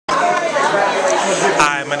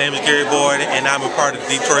name is Gary Boyd, and I'm a part of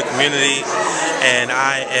the Detroit community, and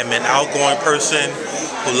I am an outgoing person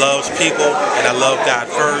who loves people, and I love God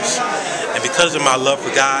first. And because of my love for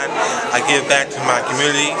God, I give back to my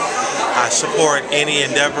community. I support any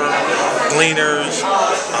endeavor, gleaners,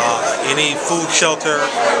 any food shelter,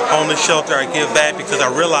 homeless shelter. I give back because I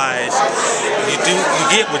realize you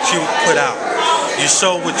get what you put out. You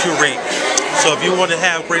sow what you reap. So if you want to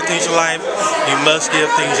have great things in life, you must give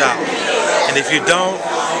things out. And if you don't,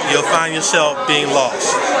 you'll find yourself being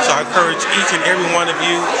lost. So I encourage each and every one of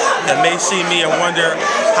you that may see me and wonder,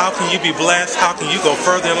 how can you be blessed? How can you go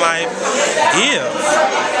further in life? Give,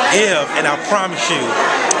 and I promise you,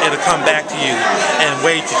 it'll come back to you in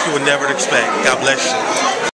ways that you would never expect. God bless you.